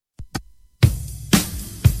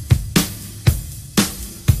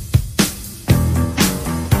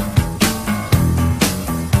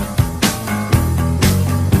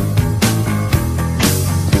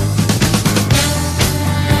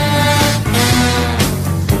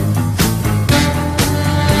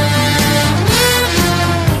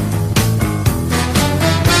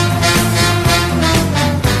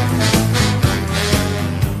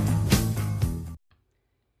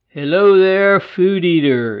there, food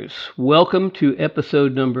eaters. Welcome to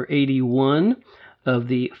episode number 81 of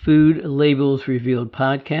the Food Labels Revealed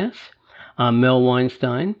podcast. I'm Mel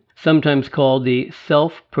Weinstein, sometimes called the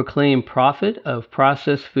self-proclaimed prophet of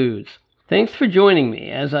processed foods. Thanks for joining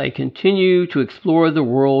me as I continue to explore the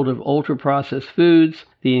world of ultra-processed foods,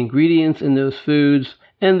 the ingredients in those foods,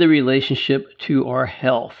 and the relationship to our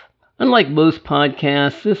health. Unlike most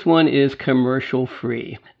podcasts, this one is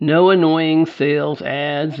commercial-free. No annoying sales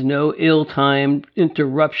ads, no ill-timed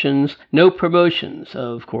interruptions, no promotions,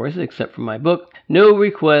 of course, except for my book, no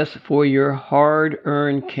requests for your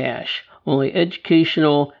hard-earned cash, only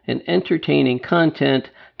educational and entertaining content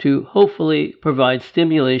to hopefully provide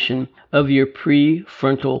stimulation of your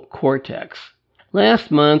prefrontal cortex. Last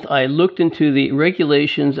month, I looked into the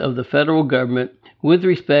regulations of the federal government with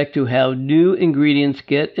respect to how new ingredients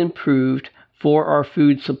get improved for our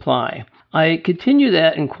food supply. I continue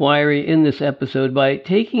that inquiry in this episode by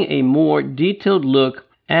taking a more detailed look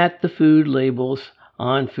at the food labels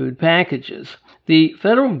on food packages. The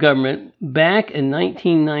federal government, back in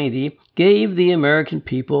 1990, gave the American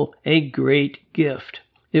people a great gift.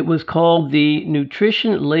 It was called the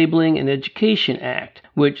Nutrition Labeling and Education Act,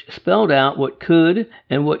 which spelled out what could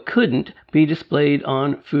and what couldn't be displayed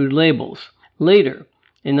on food labels. Later,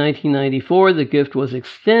 in 1994, the gift was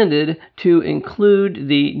extended to include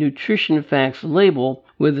the Nutrition Facts label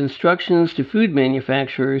with instructions to food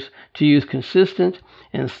manufacturers to use consistent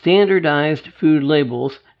and standardized food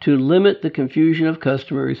labels to limit the confusion of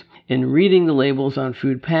customers in reading the labels on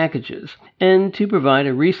food packages, and to provide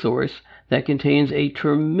a resource that contains a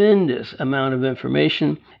tremendous amount of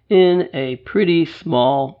information in a pretty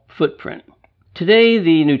small footprint. Today,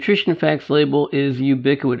 the Nutrition Facts label is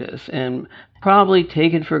ubiquitous and probably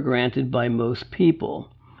taken for granted by most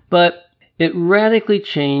people. But it radically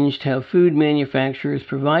changed how food manufacturers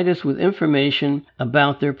provide us with information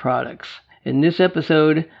about their products. In this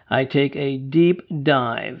episode, I take a deep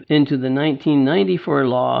dive into the 1994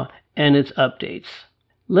 law and its updates.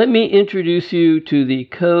 Let me introduce you to the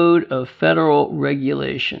Code of Federal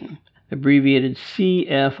Regulation, abbreviated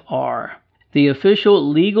CFR. The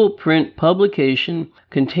official legal print publication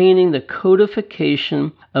containing the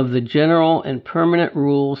codification of the general and permanent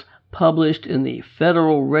rules published in the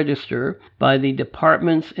Federal Register by the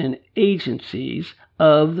departments and agencies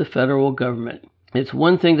of the federal government. It's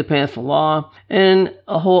one thing to pass a law, and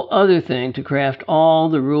a whole other thing to craft all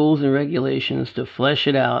the rules and regulations to flesh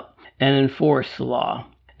it out and enforce the law.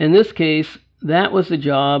 In this case, that was the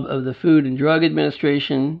job of the Food and Drug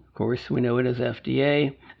Administration. Of course, we know it as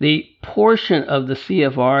FDA. The portion of the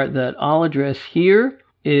CFR that I'll address here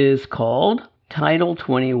is called Title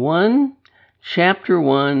 21, Chapter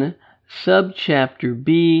 1, Subchapter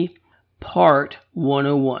B, Part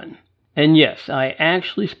 101. And yes, I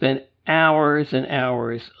actually spent hours and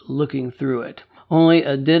hours looking through it. Only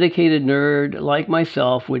a dedicated nerd like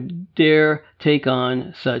myself would dare take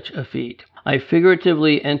on such a feat. I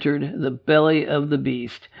figuratively entered the belly of the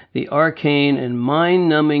beast, the arcane and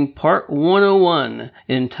mind-numbing Part 101,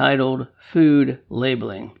 entitled Food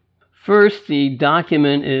Labeling. First, the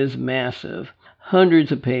document is massive,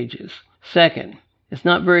 hundreds of pages. Second, it's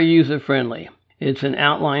not very user-friendly. It's an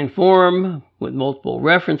outline form with multiple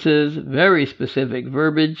references, very specific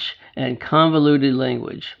verbiage, and convoluted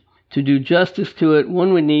language. To do justice to it,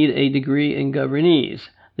 one would need a degree in governese,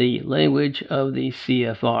 the language of the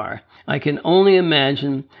CFR. I can only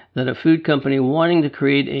imagine that a food company wanting to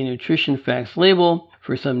create a nutrition facts label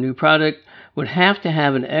for some new product would have to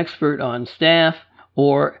have an expert on staff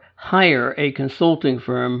or hire a consulting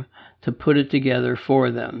firm to put it together for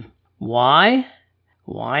them. Why?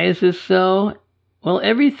 Why is this so? Well,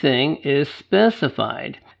 everything is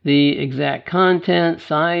specified. The exact content,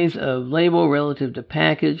 size of label relative to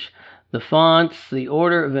package, the fonts, the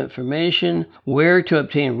order of information, where to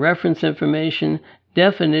obtain reference information,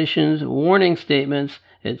 definitions, warning statements,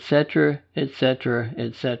 etc., etc.,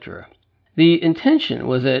 etc. The intention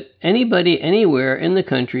was that anybody anywhere in the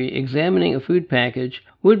country examining a food package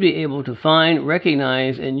would be able to find,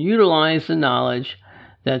 recognize, and utilize the knowledge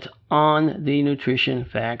that's on the Nutrition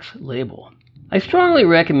Facts label. I strongly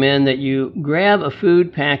recommend that you grab a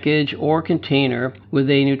food package or container with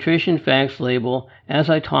a Nutrition Facts label as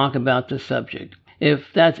I talk about the subject. If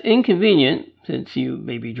that's inconvenient, since you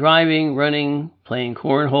may be driving, running, playing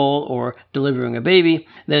cornhole, or delivering a baby,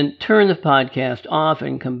 then turn the podcast off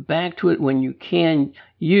and come back to it when you can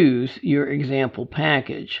use your example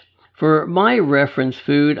package. For my reference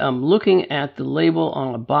food, I'm looking at the label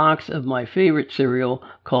on a box of my favorite cereal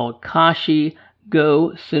called Kashi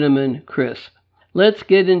Go Cinnamon Crisp. Let's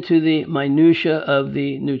get into the minutia of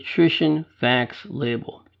the Nutrition Facts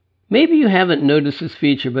label. Maybe you haven't noticed this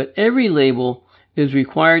feature, but every label is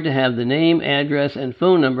required to have the name, address, and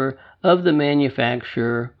phone number of the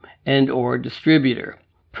manufacturer and or distributor.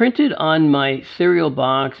 Printed on my cereal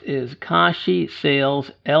box is Kashi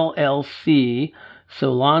Sales LLC,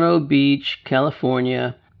 Solano Beach,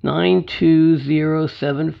 California,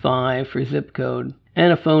 92075 for zip code,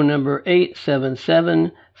 and a phone number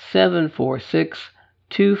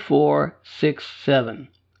 877-746-2467.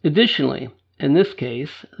 Additionally, in this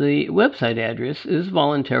case, the website address is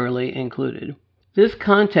voluntarily included. This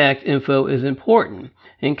contact info is important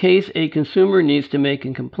in case a consumer needs to make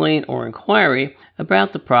a complaint or inquiry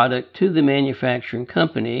about the product to the manufacturing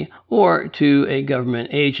company or to a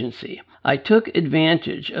government agency. I took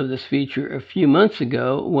advantage of this feature a few months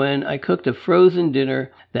ago when I cooked a frozen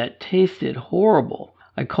dinner that tasted horrible.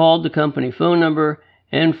 I called the company phone number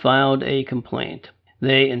and filed a complaint.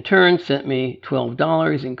 They in turn sent me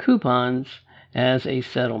 $12 in coupons as a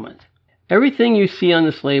settlement. Everything you see on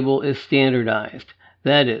this label is standardized,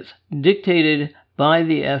 that is, dictated by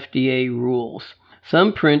the FDA rules.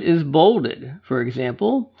 Some print is bolded, for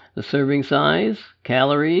example, the serving size,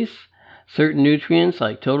 calories, certain nutrients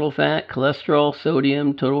like total fat, cholesterol,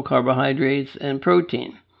 sodium, total carbohydrates, and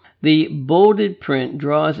protein. The bolded print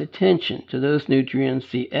draws attention to those nutrients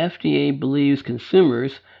the FDA believes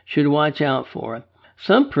consumers should watch out for.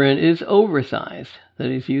 Some print is oversized, that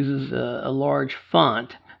is, uses a large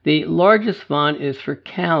font. The largest font is for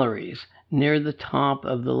calories, near the top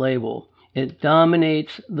of the label. It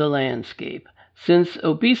dominates the landscape. Since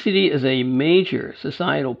obesity is a major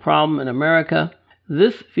societal problem in America,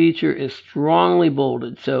 this feature is strongly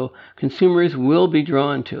bolded, so consumers will be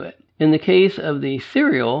drawn to it. In the case of the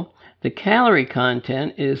cereal, the calorie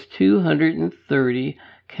content is 230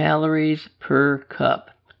 calories per cup.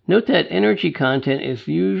 Note that energy content is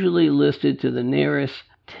usually listed to the nearest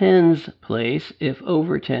tens place if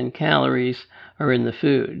over 10 calories are in the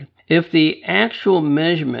food. If the actual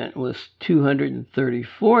measurement was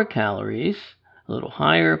 234 calories, a little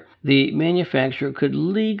higher, the manufacturer could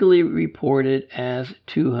legally report it as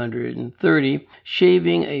 230,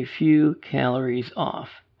 shaving a few calories off.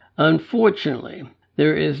 Unfortunately,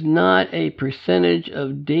 there is not a percentage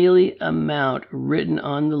of daily amount written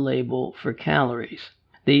on the label for calories.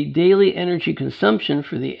 The daily energy consumption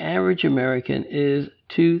for the average American is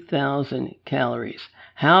 2,000 calories.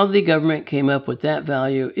 How the government came up with that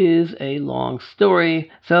value is a long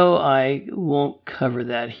story, so I won't cover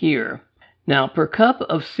that here. Now, per cup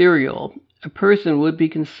of cereal, a person would be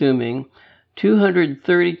consuming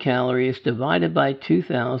 230 calories divided by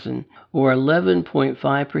 2,000, or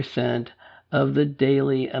 11.5% of the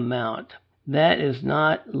daily amount. That is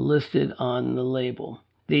not listed on the label.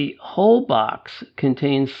 The whole box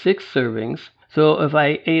contains 6 servings, so if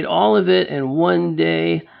I ate all of it in one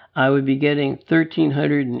day, I would be getting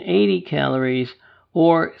 1,380 calories,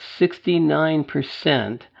 or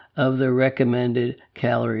 69% of the recommended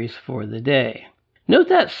calories for the day. Note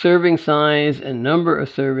that serving size and number of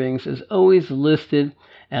servings is always listed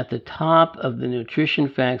at the top of the nutrition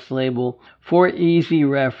facts label for easy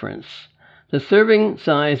reference. The serving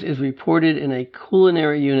size is reported in a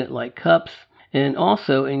culinary unit like cups, and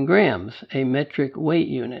also in grams, a metric weight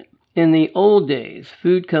unit. In the old days,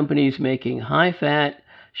 food companies making high-fat,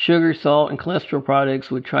 sugar, salt, and cholesterol products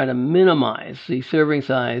would try to minimize the serving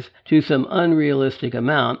size to some unrealistic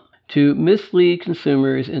amount to mislead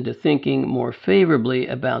consumers into thinking more favorably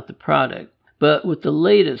about the product. But with the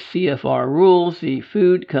latest CFR rules, the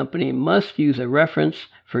food company must use a reference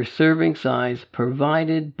for serving size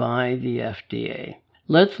provided by the FDA.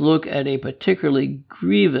 Let's look at a particularly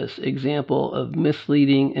grievous example of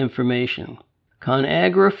misleading information.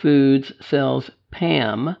 ConAgra Foods sells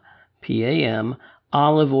PAM, P-A-M,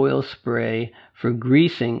 olive oil spray for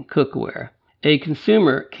greasing cookware. A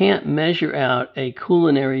consumer can't measure out a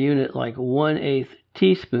culinary unit like 1/8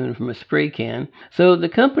 teaspoon from a spray can, so the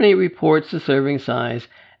company reports the serving size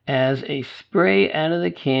as a spray out of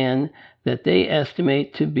the can that they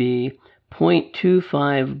estimate to be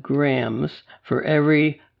 0.25 grams for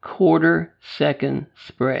every quarter-second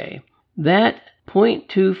spray. That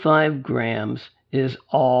 0.25 grams is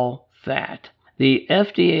all fat. The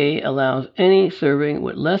FDA allows any serving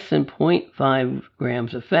with less than 0.5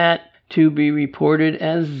 grams of fat to be reported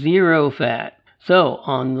as zero fat. So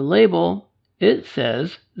on the label, it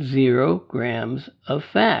says 0 grams of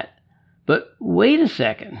fat. But wait a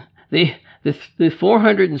second. The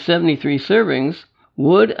 473 servings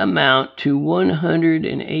would amount to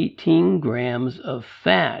 118 grams of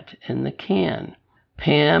fat in the can.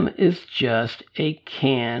 PAM is just a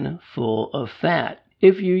can full of fat.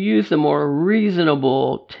 If you use the more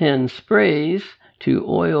reasonable 10 sprays to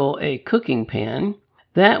oil a cooking pan,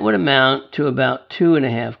 That would amount to about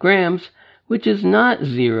 2.5 grams, which is not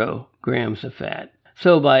 0 grams of fat.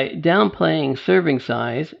 So by downplaying serving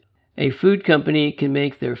size, a food company can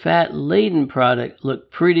make their fat-laden product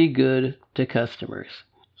look pretty good to customers.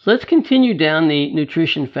 So let's continue down the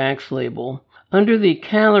nutrition facts label. Under the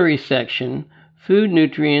calorie section, food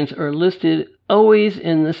nutrients are listed always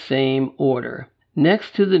in the same order.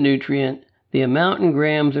 Next to the nutrient, the amount in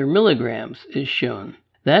grams or milligrams is shown.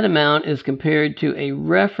 That amount is compared to a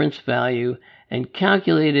reference value and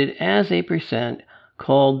calculated as a percent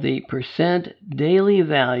called the percent daily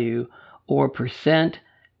value or percent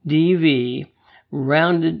DV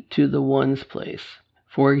rounded to the ones place.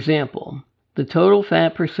 For example, the total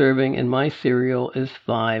fat per serving in my cereal is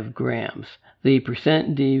 5 grams. The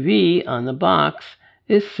percent DV on the box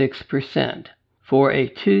is 6%. For a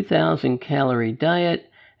 2,000 calorie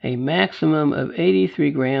diet, a maximum of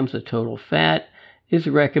 83 grams of total fat is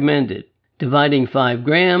recommended. Dividing 5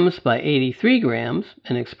 grams by 83 grams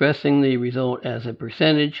and expressing the result as a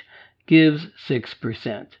percentage gives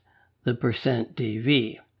 6%, the percent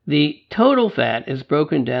DV. The total fat is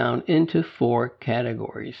broken down into 4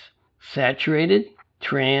 categories: saturated,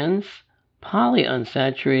 trans,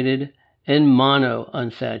 polyunsaturated, and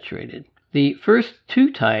monounsaturated. The first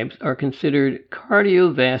 2 types are considered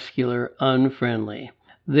cardiovascular unfriendly.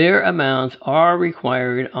 Their amounts are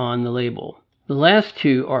required on the label. The last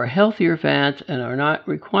 2 are healthier fats and are not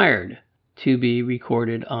required to be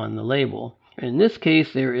recorded on the label. In this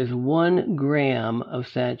case, there is 1 gram of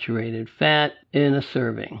saturated fat in a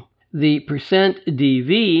serving. The percent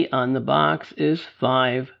DV on the box is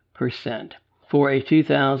 5%. For a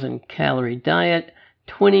 2,000 calorie diet,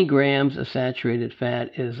 20 grams of saturated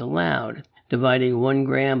fat is allowed. Dividing 1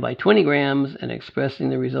 gram by 20 grams and expressing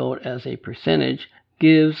the result as a percentage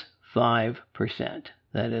gives 5%.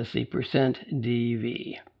 That is the percent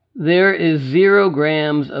DV. There is 0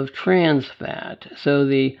 grams of trans fat, so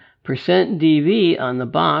the percent DV on the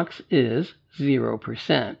box is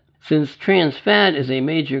 0%. Since trans fat is a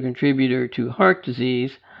major contributor to heart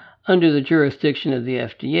disease, under the jurisdiction of the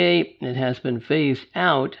FDA, it has been phased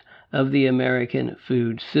out of the American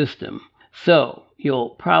food system. So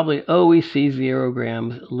you'll probably always see 0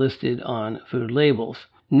 grams listed on food labels.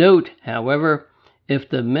 Note, however, if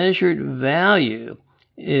the measured value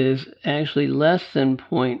is actually less than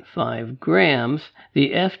 0.5 grams,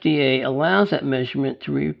 the FDA allows that measurement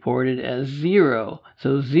to be reported as 0.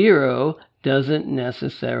 So 0 doesn't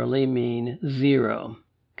necessarily mean 0.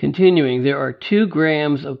 Continuing, there are 2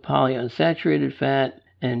 grams of polyunsaturated fat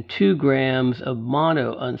and 2 grams of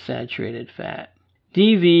monounsaturated fat.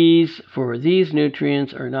 DVs for these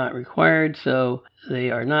nutrients are not required, so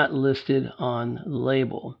they are not listed on the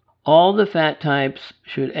label. All the fat types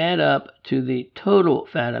should add up to the total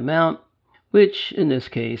fat amount, which in this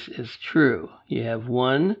case is true. You have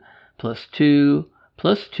 1 plus 2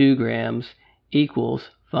 plus 2 grams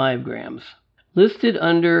equals 5 grams. Listed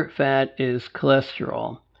under fat is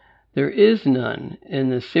cholesterol. There is none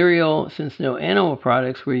in the cereal since no animal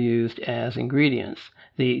products were used as ingredients.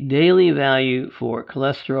 The daily value for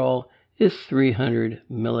cholesterol is 300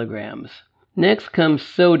 milligrams. Next comes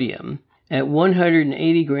sodium at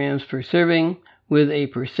 180 grams per serving with a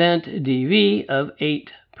percent DV of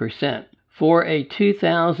 8%. For a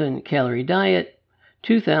 2,000 calorie diet,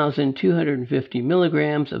 2,250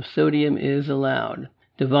 milligrams of sodium is allowed.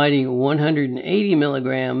 Dividing 180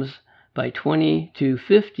 milligrams by 20 to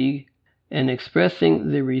 50 and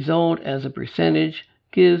expressing the result as a percentage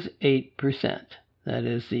gives 8%. That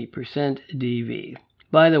is the percent DV.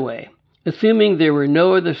 By the way, assuming there were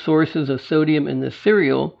no other sources of sodium in the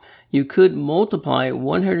cereal, you could multiply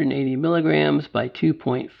 180 milligrams by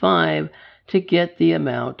 2.5 to get the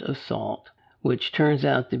amount of salt, which turns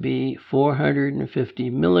out to be 450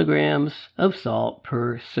 milligrams of salt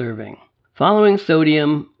per serving. Following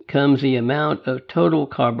sodium comes the amount of total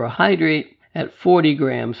carbohydrate at 40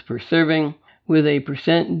 grams per serving with a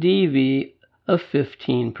percent DV of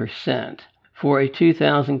 15%. For a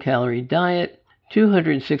 2,000 calorie diet,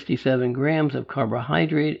 267 grams of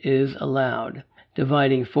carbohydrate is allowed.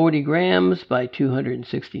 Dividing 40 grams by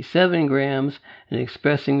 267 grams and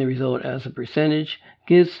expressing the result as a percentage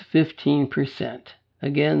gives 15%.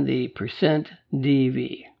 Again, the percent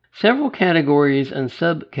DV. Several categories and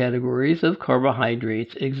subcategories of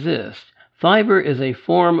carbohydrates exist. Fiber is a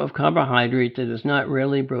form of carbohydrate that is not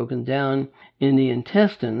readily broken down in the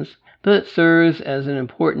intestines, but serves as an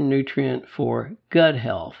important nutrient for gut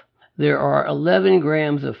health. There are 11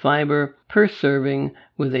 grams of fiber per serving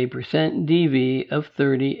with a percent DV of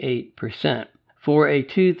 38%. For a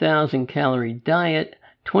 2,000 calorie diet,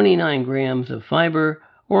 29 grams of fiber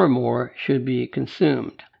or more should be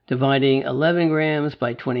consumed. Dividing 11 grams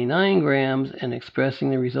by 29 grams and expressing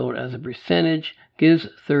the result as a percentage gives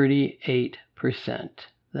 38%.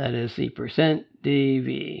 That is the percent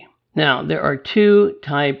DV. Now, there are two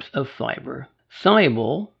types of fiber.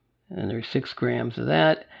 Soluble, and there's 6 grams of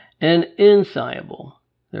that, and insoluble.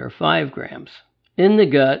 There are 5 grams. In the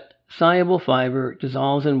gut, soluble fiber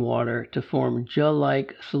dissolves in water to form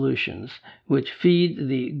gel-like solutions, which feed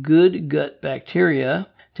the good gut bacteria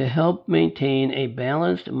to help maintain a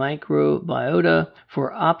balanced microbiota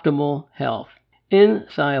for optimal health.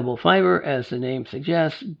 Insoluble fiber, as the name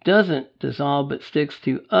suggests, doesn't dissolve but sticks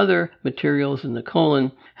to other materials in the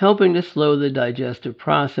colon, helping to slow the digestive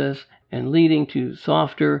process and leading to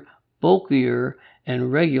softer, bulkier,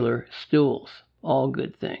 and regular stools. All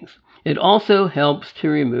good things. It also helps to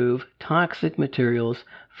remove toxic materials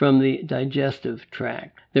from the digestive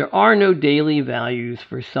tract. There are no daily values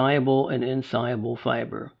for soluble and insoluble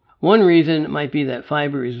fiber. One reason might be that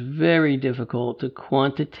fiber is very difficult to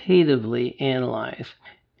quantitatively analyze.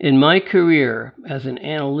 In my career as an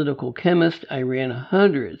analytical chemist, I ran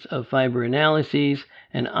hundreds of fiber analyses,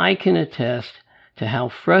 and I can attest to how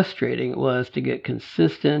frustrating it was to get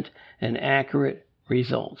consistent and accurate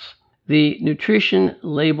results. The nutrition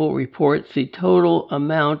label reports the total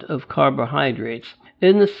amount of carbohydrates.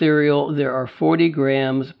 In the cereal, there are 40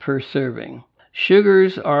 grams per serving.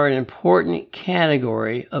 Sugars are an important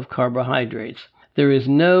category of carbohydrates. There is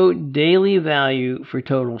no daily value for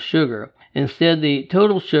total sugar. Instead, the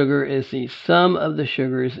total sugar is the sum of the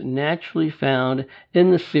sugars naturally found in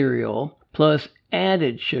the cereal plus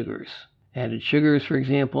added sugars. Added sugars, for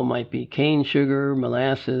example, might be cane sugar,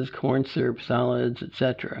 molasses, corn syrup, solids,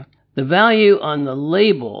 etc. The value on the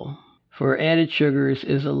label for added sugars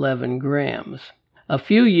is 11 grams. A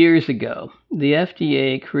few years ago, the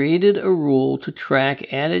FDA created a rule to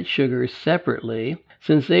track added sugars separately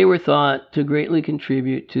since they were thought to greatly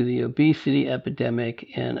contribute to the obesity epidemic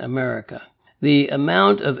in America. The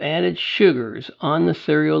amount of added sugars on the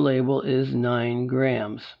cereal label is 9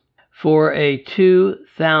 grams. For a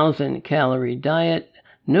 2,000 calorie diet,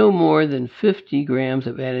 no more than 50 grams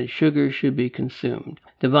of added sugar should be consumed.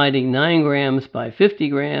 Dividing 9 grams by 50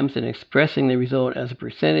 grams and expressing the result as a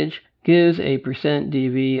percentage gives a percent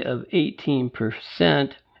DV of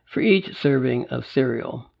 18% for each serving of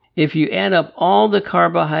cereal. If you add up all the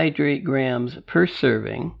carbohydrate grams per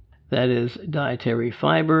serving, that is dietary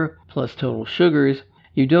fiber plus total sugars,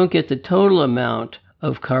 you don't get the total amount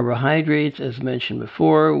of carbohydrates as mentioned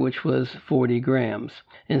before, which was 40 grams.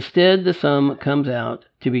 Instead, the sum comes out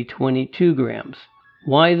to be 22 grams.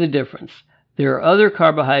 Why the difference? There are other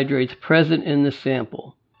carbohydrates present in the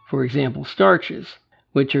sample, for example starches,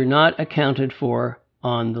 which are not accounted for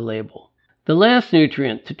on the label. The last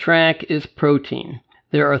nutrient to track is protein.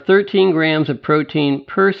 There are 13 grams of protein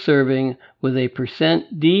per serving with a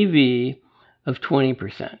percent DV of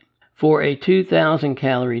 20%. For a 2,000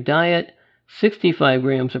 calorie diet, 65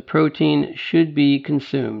 grams of protein should be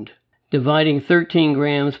consumed. Dividing 13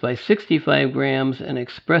 grams by 65 grams and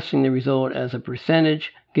expressing the result as a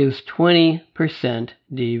percentage gives 20%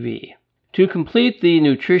 DV. To complete the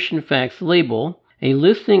nutrition facts label, a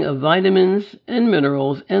listing of vitamins and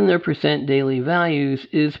minerals and their percent daily values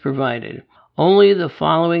is provided. Only the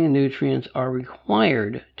following nutrients are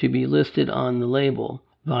required to be listed on the label: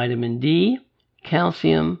 vitamin D,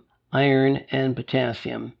 calcium, iron, and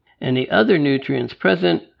potassium. Any other nutrients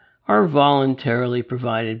present are voluntarily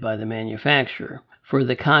provided by the manufacturer. For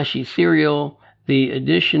the Kashi cereal, the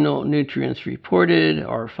additional nutrients reported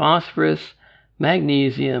are phosphorus,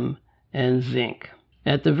 magnesium, and zinc.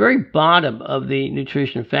 At the very bottom of the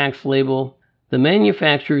nutrition facts label, the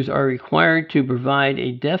manufacturers are required to provide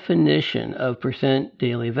a definition of percent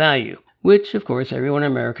daily value, which, of course, everyone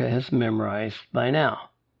in America has memorized by now,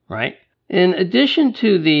 right? In addition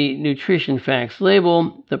to the nutrition facts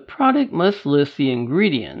label, the product must list the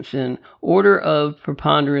ingredients in order of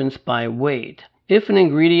preponderance by weight. If an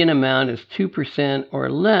ingredient amount is 2% or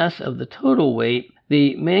less of the total weight,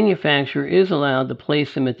 the manufacturer is allowed to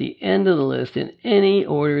place them at the end of the list in any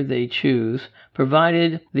order they choose,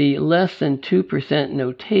 provided the less than 2%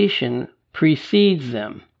 notation precedes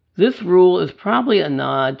them. This rule is probably a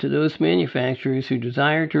nod to those manufacturers who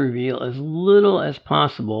desire to reveal as little as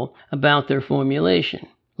possible about their formulation,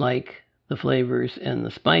 like the flavors and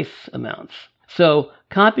the spice amounts. So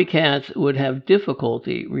copycats would have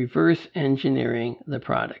difficulty reverse engineering the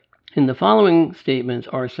product. In the following statements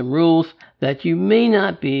are some rules that you may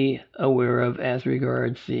not be aware of as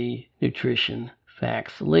regards the nutrition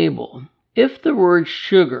facts label. If the word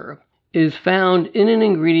sugar is found in an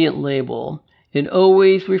ingredient label, it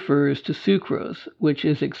always refers to sucrose, which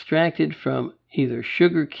is extracted from either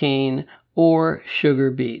sugar cane or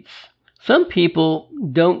sugar beets. Some people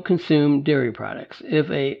don't consume dairy products. If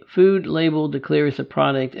a food label declares a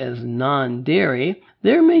product as non-dairy,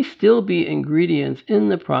 there may still be ingredients in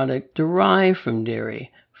the product derived from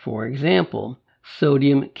dairy. For example,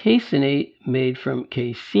 sodium caseinate made from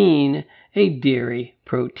casein, a dairy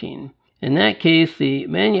protein. In that case, the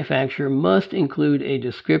manufacturer must include a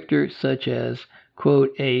descriptor such as,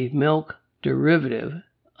 quote, a milk derivative,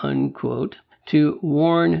 unquote, to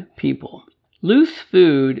warn people. Loose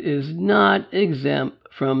food is not exempt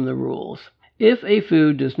from the rules. If a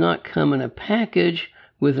food does not come in a package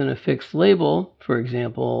with an affixed label, for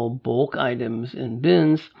example, bulk items in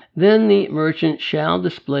bins, then the merchant shall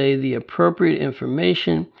display the appropriate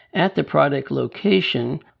information at the product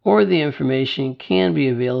location, or the information can be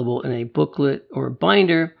available in a booklet or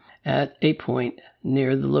binder at a point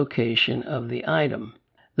near the location of the item.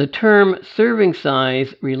 The term serving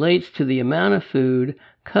size relates to the amount of food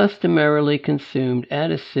customarily consumed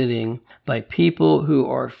at a sitting by people who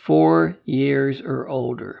are 4 years or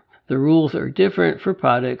older. The rules are different for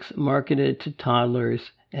products marketed to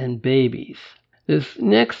toddlers and babies. This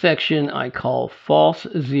next section I call false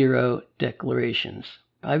zero declarations.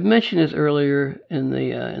 I've mentioned this earlier in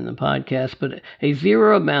the podcast, but a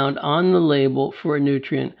zero amount on the label for a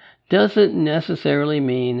nutrient doesn't necessarily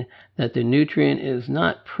mean that the nutrient is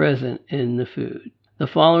not present in the food. The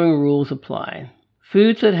following rules apply.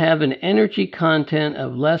 Foods that have an energy content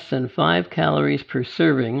of less than 5 calories per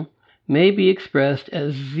serving may be expressed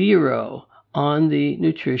as 0 on the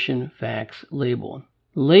nutrition facts label.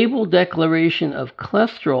 Label declaration of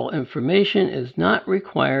cholesterol information is not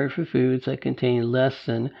required for foods that contain less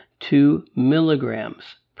than 2 milligrams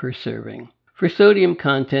per serving. For sodium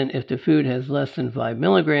content, if the food has less than 5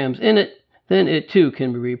 milligrams in it, then it too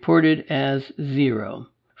can be reported as 0.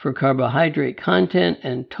 For carbohydrate content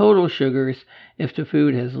and total sugars, if the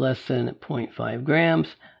food has less than 0.5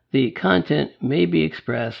 grams, the content may be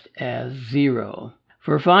expressed as 0.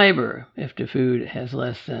 For fiber, if the food has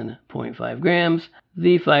less than 0.5 grams,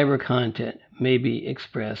 the fiber content may be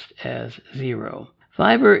expressed as 0.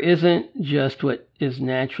 Fiber isn't just what is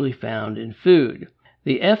naturally found in food.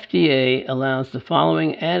 The FDA allows the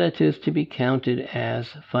following additives to be counted as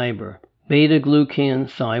fiber: beta-glucan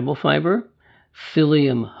soluble fiber,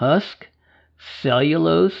 psyllium husk,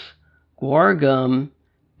 cellulose, guar gum,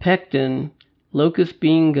 pectin, locust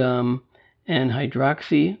bean gum, and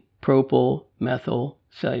hydroxypropyl methyl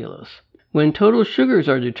cellulose. When total sugars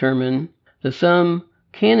are determined, the sum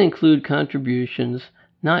can include contributions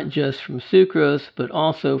not just from sucrose, but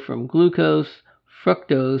also from glucose,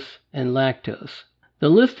 fructose, and lactose. The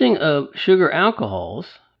listing of sugar alcohols,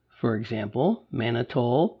 for example,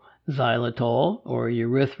 mannitol, xylitol, or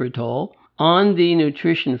erythritol, on the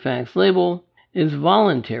nutrition facts label is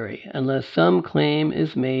voluntary unless some claim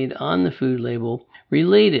is made on the food label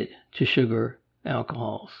related to sugar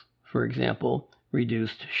alcohols, for example,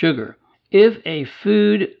 reduced sugar. If a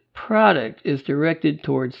food product is directed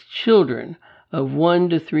towards children of 1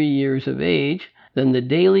 to 3 years of age, then the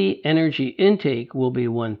daily energy intake will be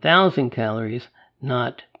 1,000 calories,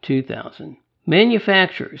 not 2,000.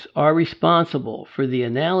 Manufacturers are responsible for the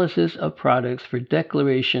analysis of products for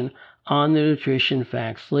declaration on the nutrition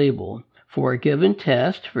facts label. For a given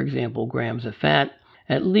test, for example, grams of fat,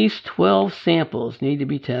 at least 12 samples need to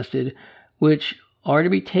be tested, which are to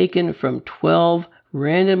be taken from 12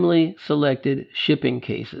 randomly selected shipping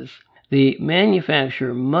cases. The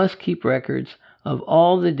manufacturer must keep records of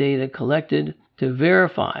all the data collected to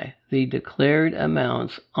verify the declared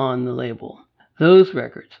amounts on the label. Those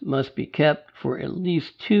records must be kept for at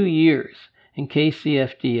least 2 years in case the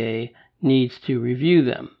FDA needs to review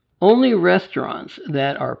them. Only restaurants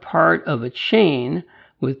that are part of a chain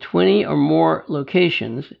with 20 or more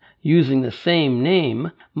locations using the same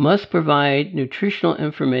name must provide nutritional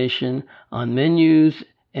information on menus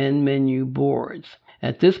and menu boards.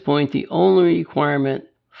 At this point, the only requirement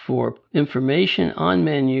for information on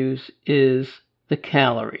menus is the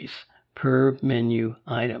calories per menu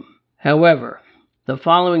item. However, the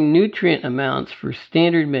following nutrient amounts for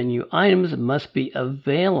standard menu items must be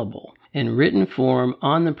available in written form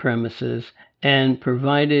on the premises and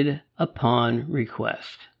provided upon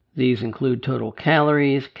request. These include total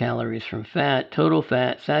calories, calories from fat, total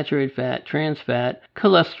fat, saturated fat, trans fat,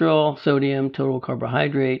 cholesterol, sodium, total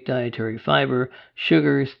carbohydrate, dietary fiber,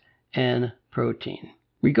 sugars, and protein.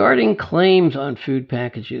 Regarding claims on food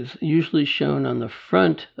packages, usually shown on the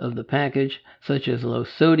front of the package, such as low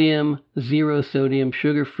sodium, zero sodium,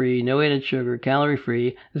 sugar-free, no added sugar,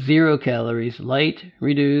 calorie-free, 0 calories, light,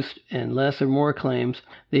 reduced, and less or more claims,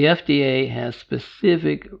 the FDA has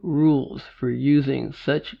specific rules for using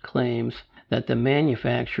such claims that the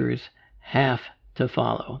manufacturers have to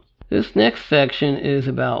follow. This next section is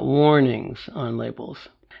about warnings on labels.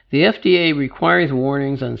 The FDA requires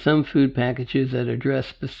warnings on some food packages that address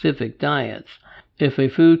specific diets. If a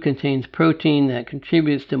food contains protein that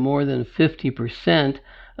contributes to more than 50%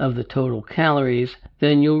 of the total calories,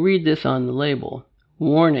 then you'll read this on the label.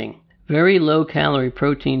 Warning: very low-calorie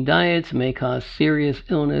protein diets may cause serious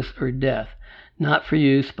illness or death, not for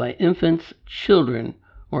use by infants, children,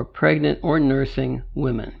 or pregnant or nursing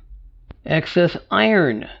women. Excess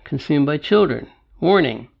iron consumed by children.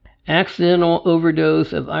 Warning: accidental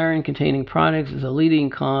overdose of iron-containing products is a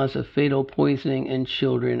leading cause of fatal poisoning in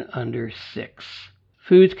children under 6.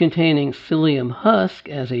 Foods containing psyllium husk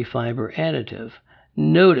as a fiber additive.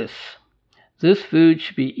 Notice: this food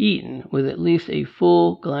should be eaten with at least a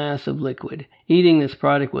full glass of liquid. Eating this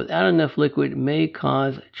product without enough liquid may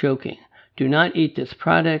cause choking. Do not eat this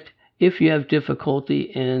product if you have difficulty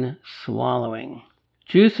in swallowing.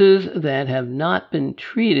 Juices that have not been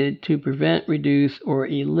treated to prevent, reduce, or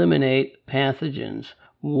eliminate pathogens.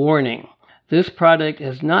 Warning: this product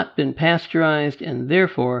has not been pasteurized and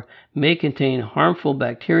therefore may contain harmful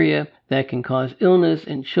bacteria that can cause illness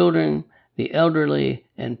in children, the elderly,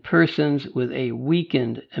 and persons with a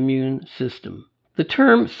weakened immune system. The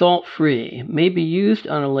term salt-free may be used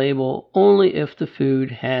on a label only if the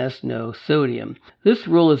food has no sodium. This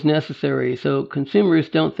rule is necessary so consumers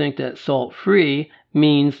don't think that salt-free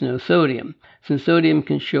means no sodium, since sodium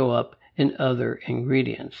can show up in other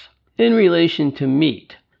ingredients. In relation to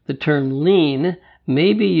meat, the term lean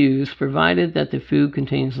may be used provided that the food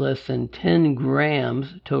contains less than 10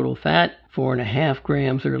 grams total fat, 4.5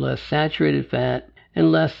 grams or less saturated fat, and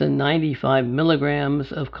less than 95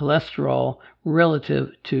 milligrams of cholesterol relative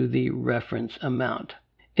to the reference amount.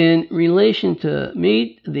 In relation to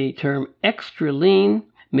meat, the term extra lean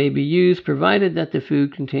may be used provided that the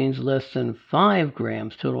food contains less than 5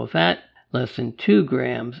 grams total fat, less than 2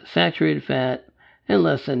 grams saturated fat, and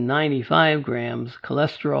less than 95 grams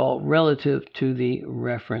cholesterol relative to the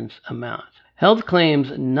reference amount. Health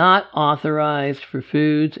claims not authorized for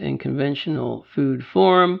foods in conventional food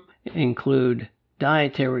form include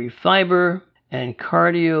dietary fiber and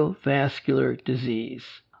cardiovascular disease,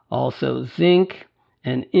 also zinc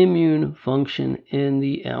and immune function in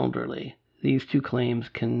the elderly. These two claims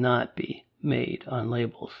cannot be made on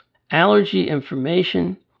labels. Allergy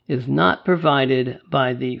information is not provided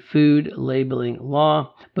by the food labeling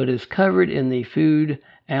law, but is covered in the Food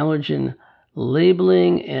Allergen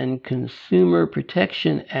Labeling and Consumer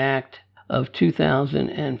Protection Act of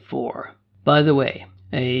 2004. By the way,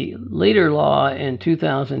 a later law in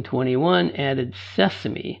 2021 added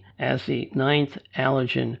sesame as the 9th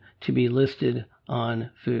allergen to be listed on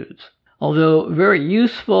foods. Although very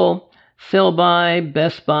useful, sell-by,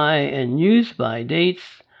 best-by, and use-by dates,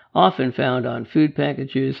 often found on food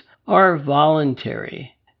packages, are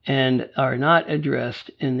voluntary and are not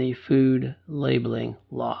addressed in the food labeling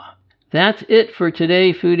law. That's it for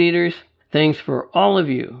today, food eaters. Thanks for all of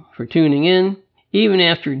you for tuning in. Even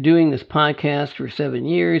after doing this podcast for 7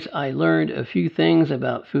 years, I learned a few things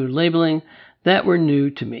about food labeling that were new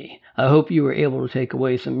to me. I hope you were able to take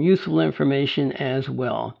away some useful information as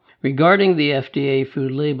well. Regarding the FDA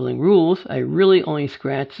food labeling rules, I really only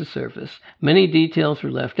scratched the surface. Many details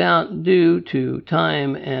were left out due to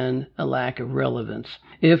time and a lack of relevance.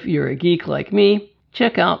 If you're a geek like me,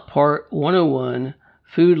 check out Part 101,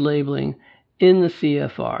 Food Labeling in the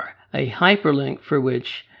CFR, a hyperlink for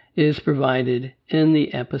which is provided in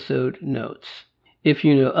the episode notes. If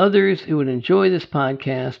you know others who would enjoy this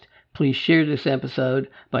podcast, please share this episode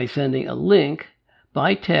by sending a link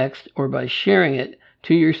by text or by sharing it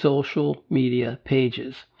to your social media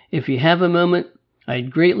pages. If you have a moment,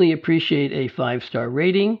 I'd greatly appreciate a 5-star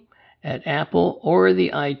rating at Apple or the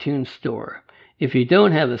iTunes Store. If you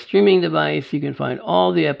don't have a streaming device, you can find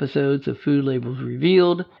all the episodes of Food Labels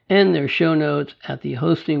Revealed and their show notes at the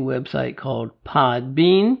hosting website called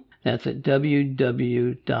Podbean. That's at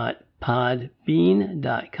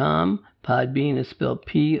www.podbean.com. Podbean is spelled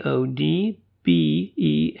Podbean,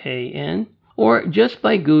 or just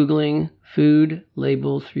by Googling Food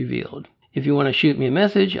Labels Revealed. If you want to shoot me a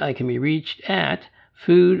message, I can be reached at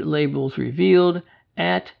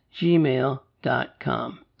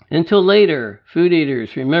foodlabelsrevealed@gmail.com. Until later, food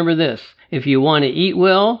eaters, remember this: if you want to eat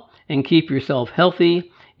well and keep yourself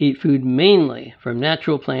healthy, eat food mainly from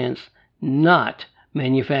natural plants, not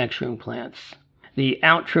manufacturing plants. The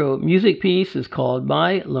outro music piece is called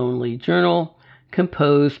My Lonely Journal,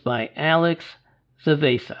 composed by Alex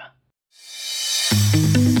Zavesa.